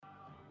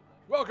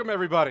Welcome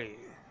everybody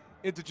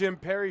into Jim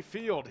Perry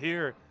Field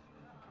here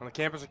on the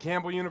campus of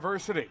Campbell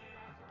University.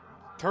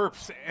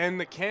 Terps and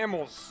the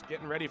Camels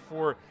getting ready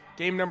for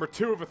game number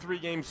 2 of a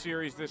 3-game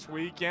series this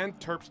weekend.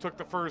 Terps took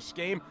the first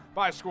game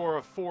by a score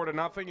of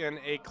 4-0 in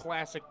a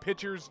classic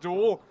pitcher's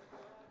duel.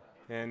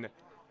 And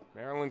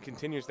Maryland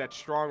continues that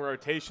strong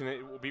rotation.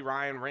 It will be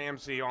Ryan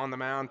Ramsey on the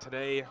mound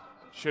today.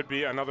 Should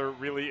be another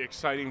really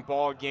exciting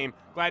ball game.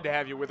 Glad to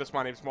have you with us.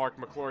 My name is Mark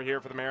McClure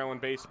here for the Maryland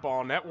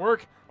Baseball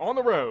Network. On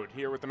the road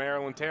here with the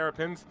Maryland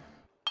Terrapins.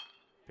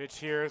 Pitch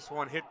here, this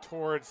one hit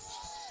towards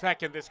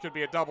second. This could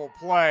be a double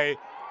play,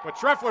 but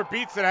Schreffler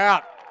beats it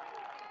out.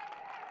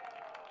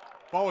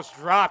 Ball was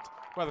dropped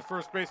by the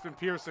first baseman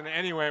Pearson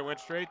anyway. Went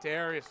straight to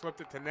Arias,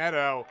 flipped it to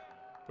Neto,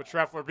 but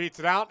Schreffler beats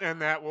it out,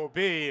 and that will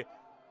be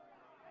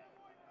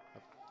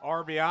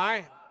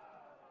RBI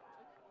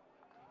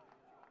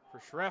for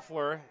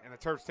Schreffler, and the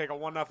Terps take a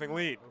 1-0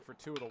 lead. For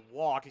 2 with a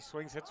walk. He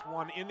swings, hits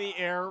one in the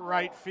air,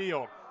 right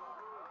field.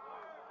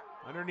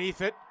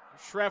 Underneath it,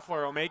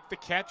 Schreffler will make the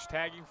catch.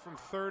 Tagging from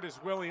third is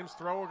Williams.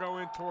 Throw will go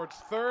in towards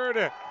third.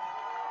 And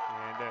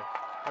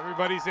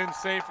everybody's in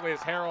safely as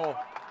Harrell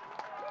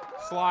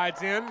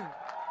slides in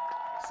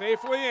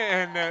safely.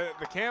 And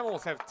the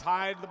Camels have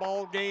tied the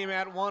ball game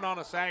at 1 on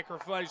a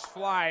sacrifice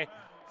fly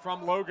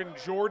from Logan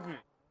Jordan.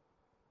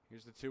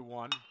 Here's the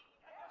 2-1.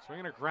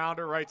 Swinging a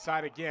grounder right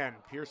side again.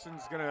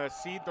 Pearson's going to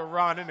cede the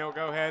run, and he'll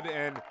go ahead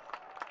and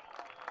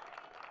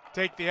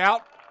take the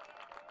out.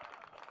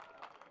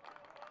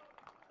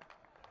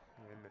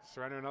 And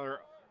surrender another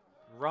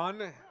run.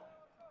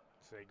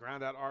 So they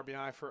ground out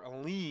RBI for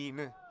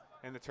Aline,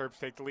 and the Terps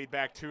take the lead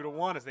back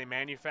 2-1 as they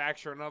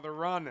manufacture another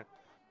run.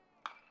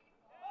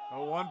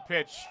 0-1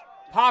 pitch.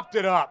 Popped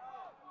it up.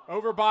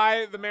 Over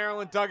by the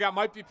Maryland dugout.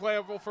 Might be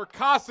playable for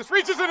Costas.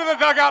 Reaches into the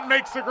dugout and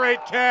makes the great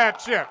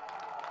catch.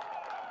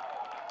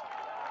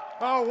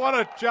 Oh, what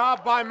a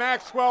job by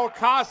Maxwell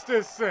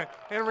Costas.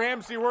 And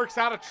Ramsey works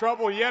out of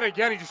trouble yet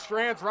again. He just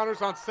strands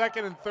runners on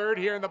second and third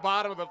here in the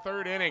bottom of the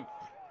third inning.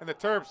 And the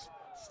Terps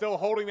still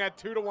holding that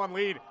 2-1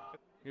 lead.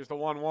 Here's the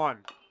 1-1.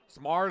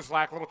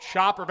 Zmarzlak, little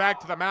chopper back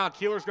to the mound.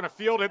 Keeler's going to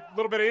field it. A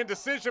little bit of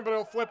indecision, but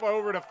he'll flip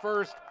over to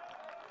first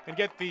and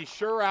get the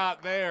sure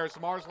out there.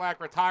 Zmarzlak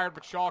retired,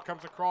 but Shaw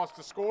comes across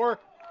to score.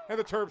 And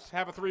the Terps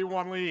have a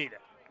 3-1 lead.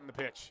 In the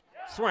pitch.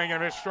 Swing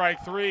and miss,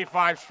 strike 3,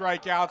 5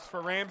 strikeouts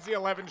for Ramsey,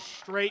 11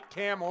 straight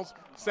Camels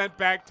sent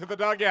back to the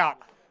dugout.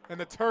 And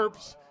the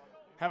Terps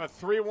have a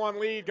 3-1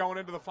 lead going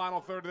into the final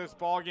third of this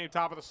ball game.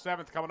 Top of the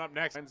 7th coming up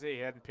next. Ramsey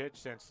hadn't pitched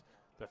since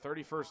the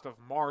 31st of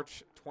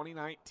March,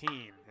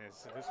 2019.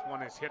 As this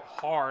one is hit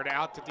hard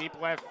out to deep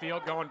left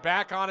field, going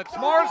back on it.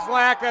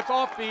 Zmarzlak, that's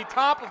off the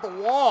top of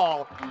the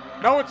wall.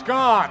 No, it's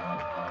gone.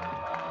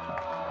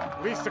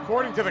 At least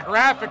according to the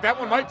graphic, that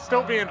one might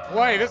still be in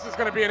play. This is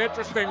going to be an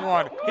interesting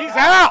one. He's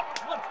out.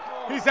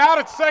 He's out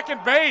at second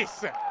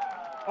base.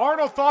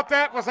 Arnold thought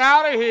that was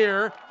out of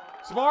here.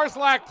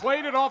 Zmarzlak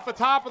played it off the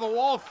top of the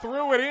wall,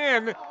 threw it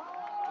in,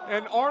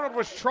 and Arnold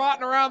was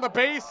trotting around the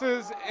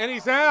bases, and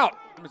he's out.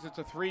 It's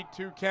a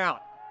 3-2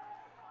 count.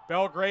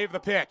 Belgrave the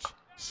pitch.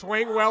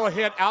 Swing well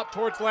hit out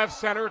towards left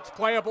center. It's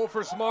playable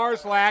for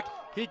Zmarzlak.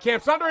 He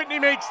camps under it, and he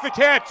makes the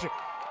catch.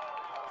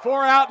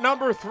 4 out,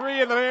 number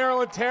 3, and the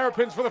Maryland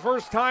Terrapins for the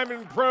first time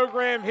in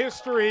program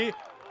history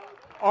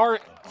are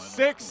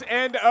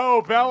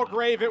 6-0.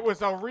 Belgrave, it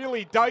was a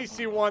really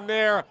dicey one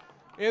there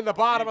in the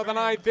bottom of the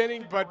 9th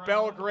inning, but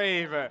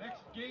Belgrave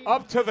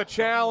up to the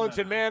challenge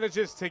and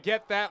manages to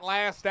get that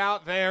last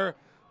out there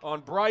on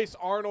Bryce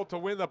Arnold to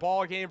win the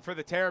ball game for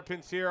the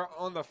Terrapins here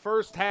on the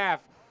first half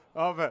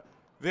of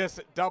this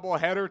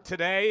doubleheader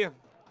today.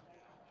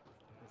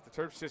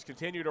 The Terps just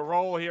continue to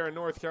roll here in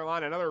North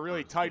Carolina. Another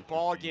really tight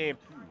ball game.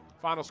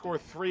 Final score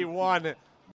 3-1